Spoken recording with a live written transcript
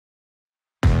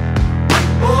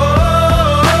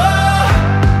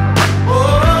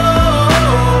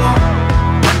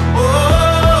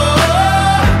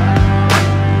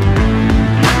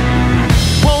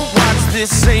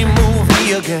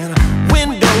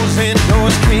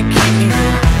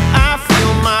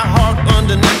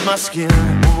skin.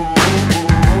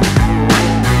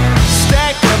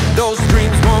 Stack up those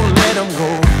dreams, won't let them go.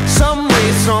 Some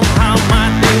way, somehow my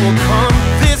day will come.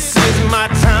 This is my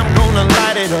time, gonna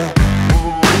light it up.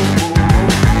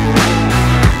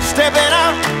 Stepping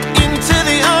out into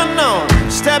the unknown,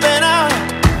 stepping out,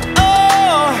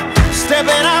 oh,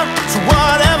 stepping out to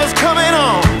whatever's coming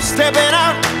on. Stepping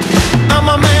out, I'm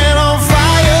a man on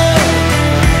fire.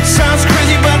 Sounds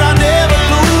crazy, but I never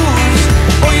lose.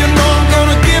 Oh, you know I'm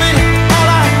gonna give it all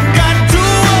I got, do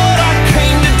what I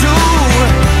came to do.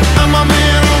 I'm a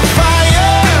man on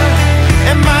fire,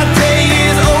 and my day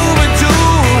is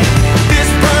overdue. This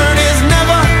burn is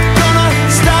never gonna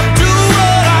stop, do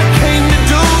what I came to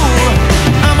do.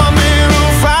 I'm a man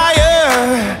on fire.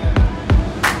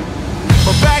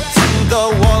 But back to the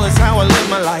wall is how I live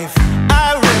my life.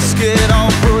 I risk it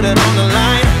all, put it on the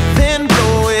line, then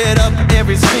blow it up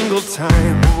every single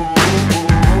time.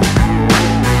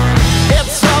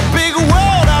 It's a big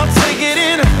world, I'll take it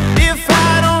in. If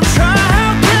I don't try,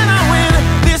 how can I win?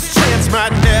 This chance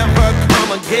might never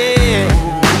come again.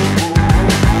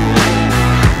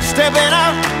 Stepping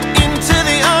out into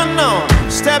the unknown,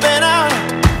 stepping out,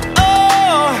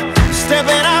 oh,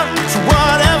 stepping out to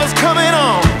whatever's coming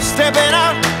on. Stepping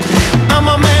out, I'm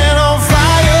a man on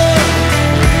fire.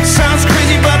 Sounds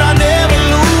crazy, but I never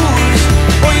lose.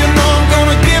 Oh, you know I'm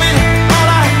gonna give it all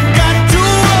I got, do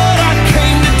what I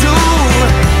came to do.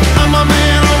 I'm a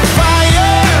man on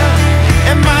fire,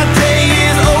 and my day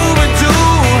is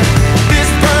overdue. This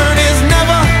burn is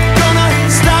never gonna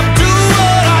stop, do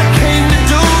what I came to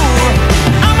do.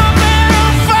 I'm a man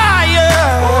on fire.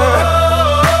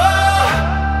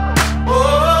 Oh,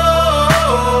 oh,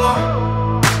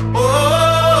 oh, oh.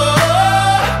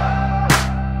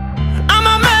 I'm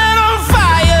a man on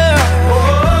fire. Oh,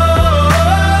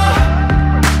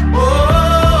 oh,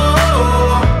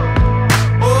 oh,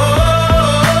 oh.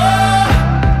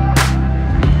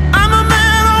 I'm a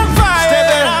man on fire.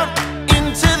 Stepping out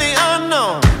into the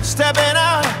unknown, stepping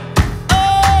out,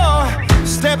 oh,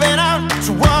 stepping out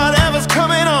to whatever's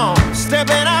coming on.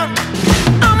 Stepping out,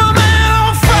 I'm a man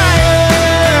on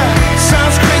fire.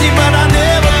 Sounds crazy, but I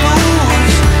never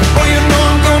lose. Oh, you know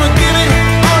I'm gonna give it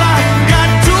all I got,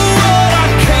 do what I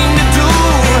came to do.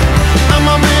 I'm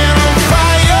a man on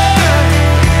fire,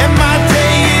 and my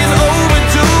day is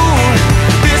overdue.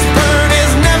 This burn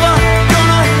is never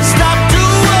gonna stop, do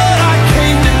what I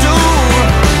came to do.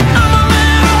 I'm a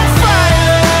man on fire.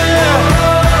 Fire.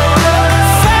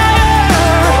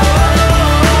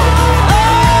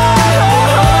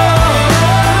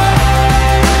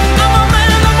 I'm a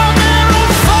man on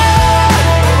fire.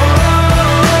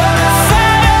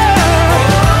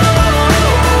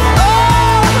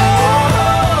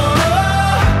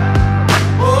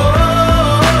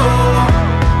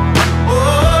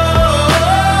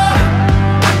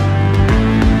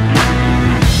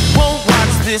 Won't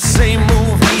watch this same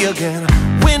movie again.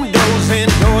 Windows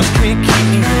and doors can't keep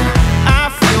me in. I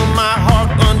feel my heart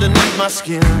underneath my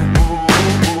skin.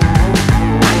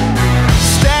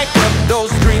 Stack up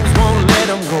those dreams, won't let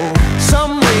them go.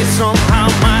 Some way, somehow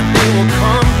my day will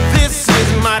come. This is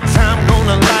my time,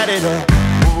 gonna light it up.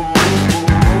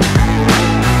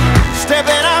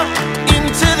 Stepping out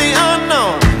into the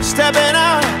unknown, stepping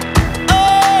out,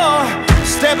 oh,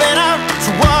 stepping out to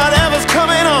whatever's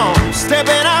coming on.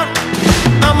 Stepping out,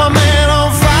 I'm a man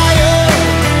on fire.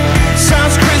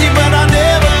 Sounds crazy, but I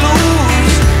never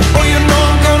lose. Oh, you know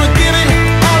I'm gonna give it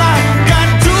all I got,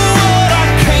 do what I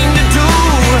came to do.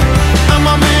 I'm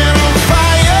a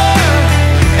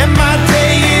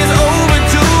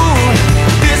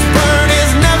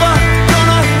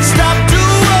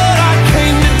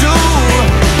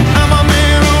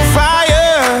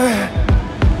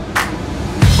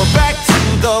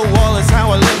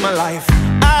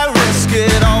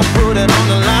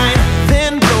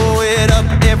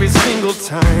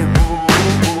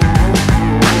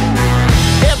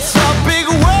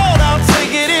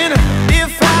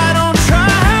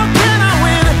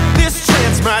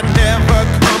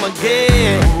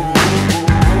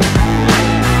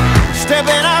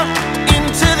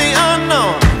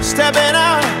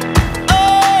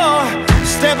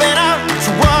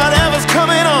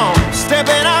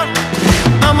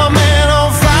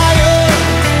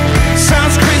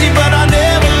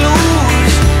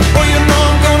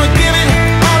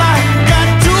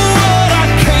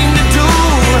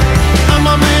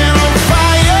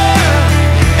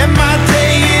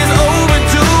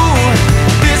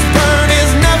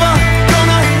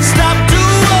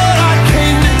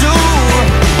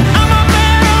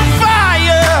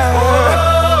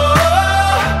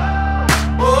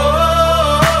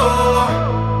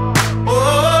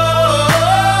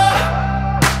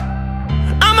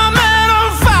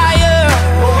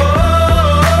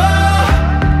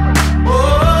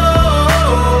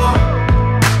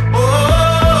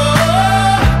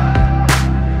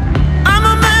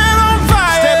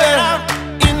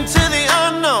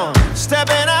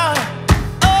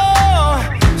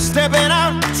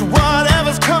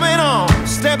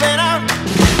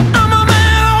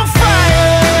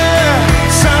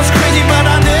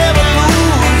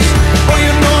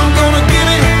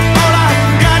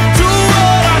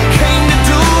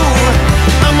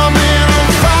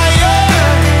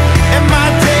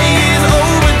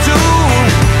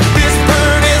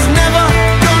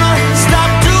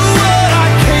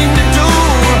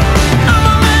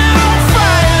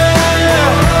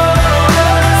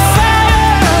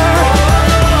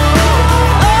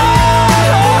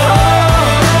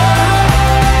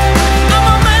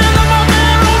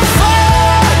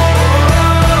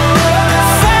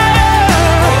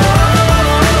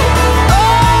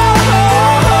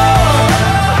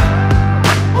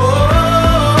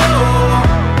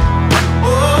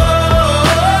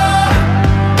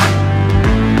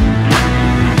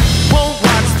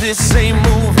this same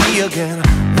movie again.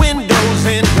 Windows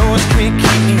and doors can't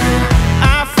keep me in.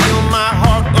 I feel my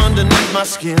heart underneath my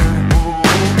skin.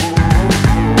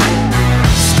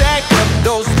 Stack up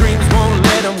those dreams, won't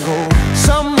let them go.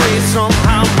 Some way,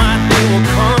 somehow my day will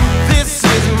come. This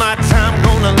is my time,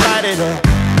 gonna light it up.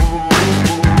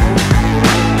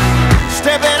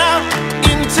 Stepping out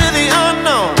into the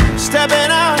unknown.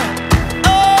 Stepping out,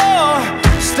 oh,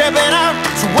 stepping out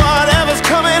to whatever's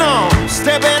coming on.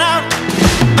 Stepping out,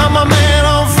 I'm a man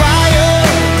on fire.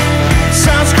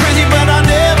 Sounds crazy, but I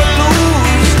never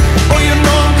lose. Oh, you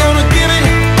know I'm gonna give it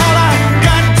all I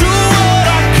got. Do what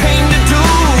I came to do.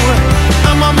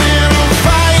 I'm a man on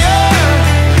fire,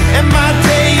 and my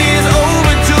day is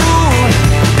overdue.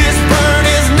 This burn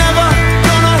is never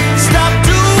gonna stop.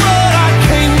 Do what I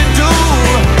came to do.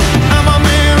 I'm a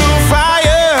man on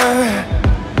fire.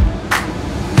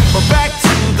 But back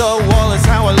to the wall is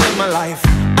how I live my life.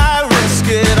 I risk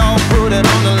it all, put it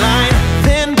on the line,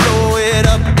 then blow it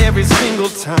up every single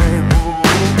time.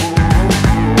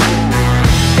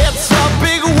 It's a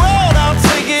big world, I'll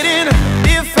take it in.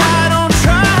 If I don't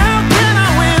try, how can I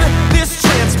win? This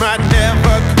chance might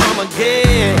never come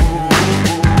again.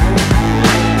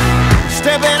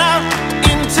 Stepping out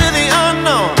into the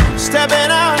unknown.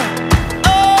 Stepping out,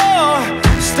 oh,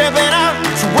 stepping out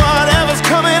to whatever's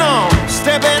coming on.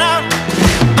 Stepping out,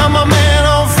 I'm a man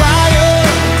on fire.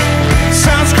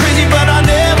 Sounds crazy, but I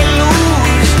never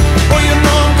lose. Oh, you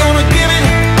know I'm gonna give it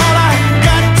all I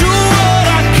got. Do what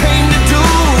I came to do.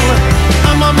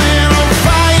 I'm a man on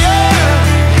fire,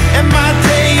 and my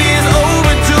day is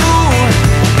overdue.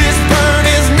 This burn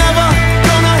is never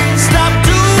gonna stop.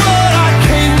 Do what I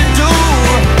came to do.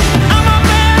 I'm a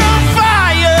man on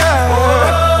fire.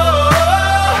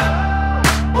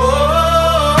 Oh, oh,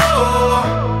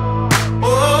 oh,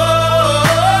 oh.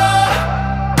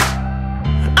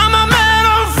 I'm a man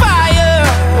on fire.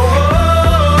 Oh,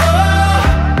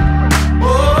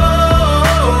 oh, oh,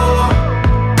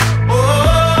 oh.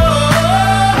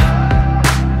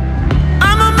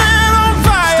 I'm a man on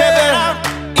fire. Stepping out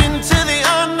into the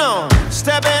unknown.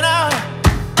 Stepping out,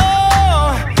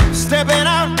 oh, stepping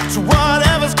out to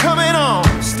whatever's coming on.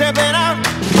 Stepping out,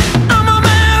 I'm a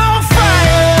man on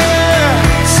fire.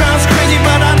 Sounds crazy,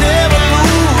 but I never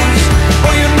lose.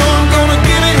 Oh, you know I'm gonna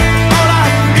give it all I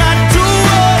got. Do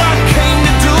what I came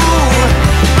to do.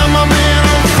 I'm a man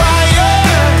on fire,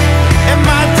 and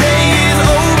my day is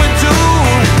overdue.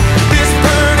 This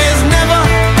burn is never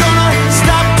gonna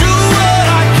stop. Do what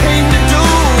I came to do.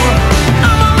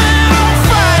 I'm a man on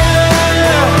fire. Fire.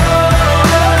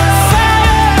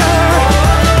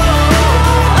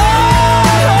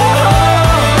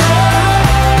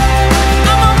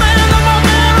 I'm a man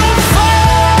on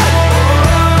fire.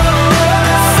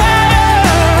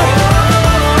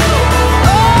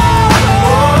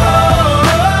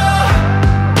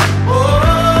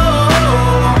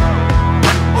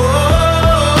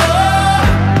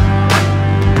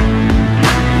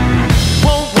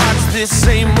 Won't watch this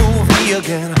same movie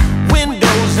again.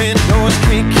 Windows and doors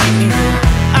can't keep me in.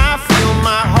 I feel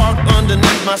my heart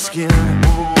underneath my skin.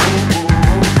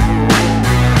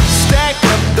 Stack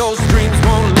up those dreams,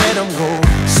 won't let them go.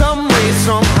 Some way,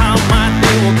 somehow my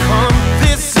day will come.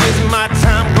 This is my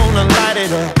time, gonna light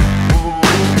it up.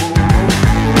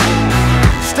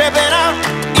 Stepping out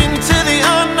into the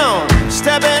unknown.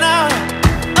 Stepping out,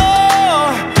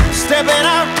 oh, stepping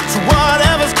out